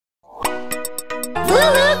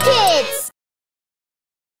LooLoo Kids!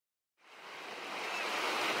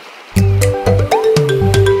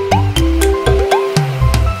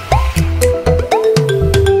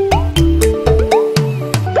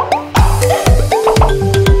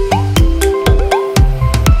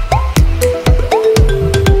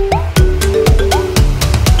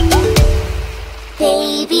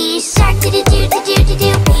 Baby shark,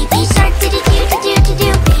 do-do-do-do-do-do-do. Baby shark, do-do-do-do-do-do.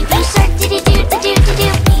 Baby shark, do-do-do-do-do-do.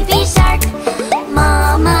 Baby shark.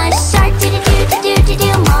 Mama shark, do-do-do-do-do-do.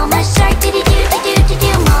 Mama shark,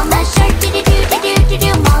 do-do-do-do-do-do. Mama shark,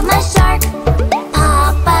 do-do-do-do-do-do. Mama shark.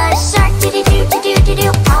 Papa shark,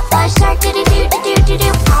 do-do-do-do-do-do. Papa shark, do-do-do-do-do-do.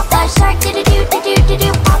 Papa shark, do-do-do-do-do-do.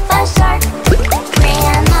 Papa shark.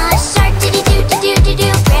 Grandma shark, do-do-do-do-do-do.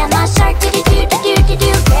 Grandma shark,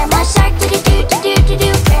 do-do-do-do-do-do. Grandma shark,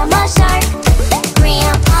 do-do-do-do-do-do. Grandma shark.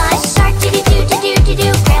 Grandpa shark, do-do-do-do-do-do.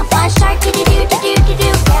 Grandpa shark, do-do-do-do-do-do.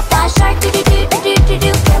 Grandpa shark,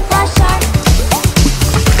 do-do-do-do-do-do. Grandpa shark.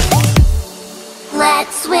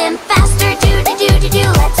 Let's swim faster, do-do-do-do-do.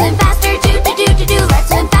 Let's swim faster, do-do-do-do-do. Let's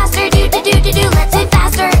swim faster, do-do-do-do-do. Let's swim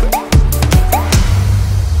faster.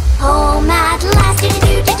 Home at last,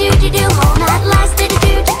 do-do-do-do-do-do. Home at last,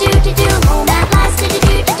 do-do-do-do-do-do. Home at last,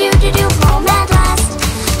 do-do-do-do-do-do. Home at last.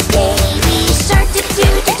 Baby shark,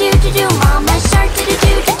 do-do-do-do-do-do. Mama shark,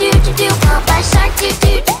 do-do-do-do-do-do. Papa shark,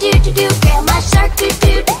 do-do-do-do-do-do. Grandma shark,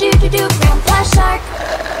 do-do-do-do-do-do. Grandpa shark.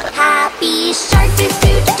 Happy shark,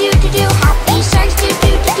 do-do-do-do-do-do. Happy sharks,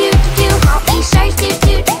 do-do-do-do-do-do. Happy sharks,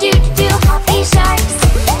 do-do-do-do-do-do. Happy sharks.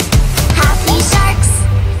 Happy sharks.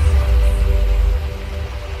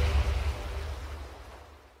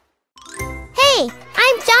 Hey,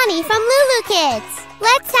 I'm Johny from LooLoo Kids.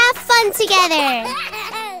 Let's have fun together.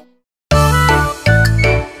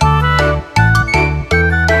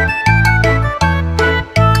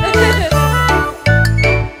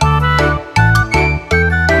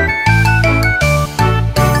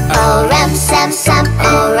 Oh rum sam sam,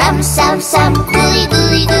 oh rum sam sam, gooey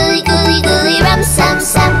gooey gooey gooey gooey rum sam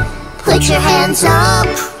sam. Put your hands up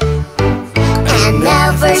and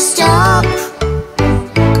never stop.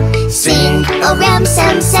 Sing a rum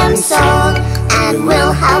sam sam song and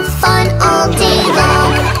we'll have fun all day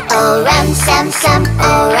long. Oh rum sam sam,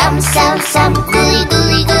 oh rum sam sam, gooey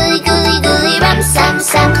gooey gooey gooey gooey rum sam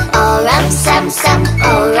sam. Oh rum sam sam,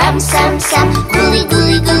 oh rum sam sam, gooey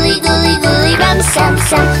gooey gooey gooey gooey rum sam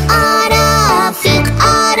sam. Arafik,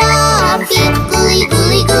 gooey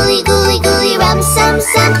gooey gooey gooey gooey rum sam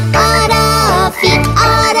sam. Arafik,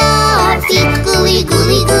 gooey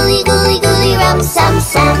gooey gooey gooey gooey rum sam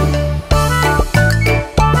sam.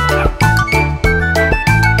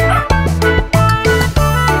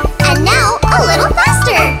 And now a little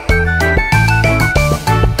faster.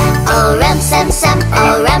 Oh rum sam sam,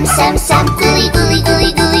 oh rum sam sam, gooey gooey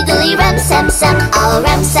gooey gooey gooey rum sam sam. Oh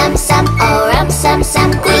rum sam sam, oh rum sam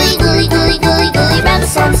sam, gooey gooey gooey gooey gooey rum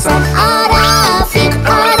sam sam. Arafik,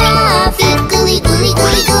 gooey gooey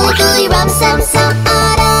gooey gooey gooey rum sam sam.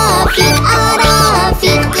 Arafik,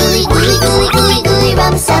 gooey gooey gooey gooey gooey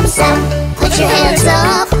rum sam sam. Put your hands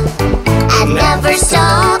up and never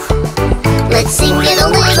stop. Let's sing it a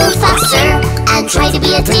little faster and try to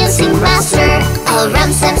be a dancing master. Oh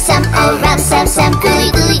rum sam sam, oh rum sam sam,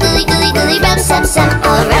 gooey gooey gooey gooey gooey rum sam sam.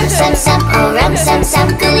 Oh rum sam sam, oh rum sam sam,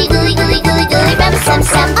 gooey gooey gooey gooey gooey rum sam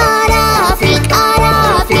sam. Arafik,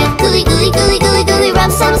 gooey gooey gooey gooey gooey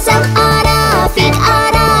rum sam sam. Arafik,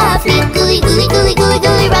 gooey gooey gooey gooey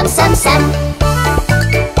gooey rum sam sam.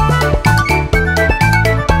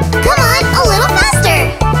 Come on, a little faster.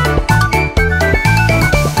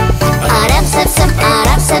 Aram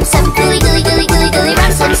sam sam, gooey gooey gooey gooey gooey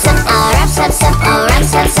rum sam sam. Aram sam sam, oh rum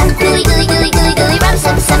sam sam, gooey gooey gooey gooey gooey rum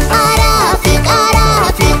sam sam. Arafik,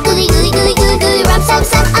 gooey gooey gooey gooey gooey rum sam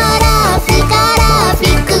sam. Arafik,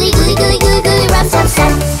 gooey gooey gooey gooey gooey rum sam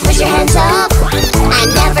sam. Put your hands up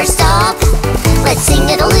and never stop. Let's sing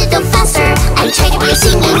it a little faster and try to be a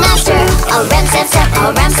singing master. Oh rum sam sam,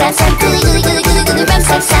 oh rum sam sam, gooey gooey gooey gooey gooey rum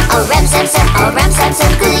sam sam. Oh rum sam sam, oh rum sam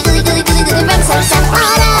sam, gooey gooey gooey gooey gooey rum sam sam.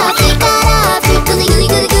 Arafik,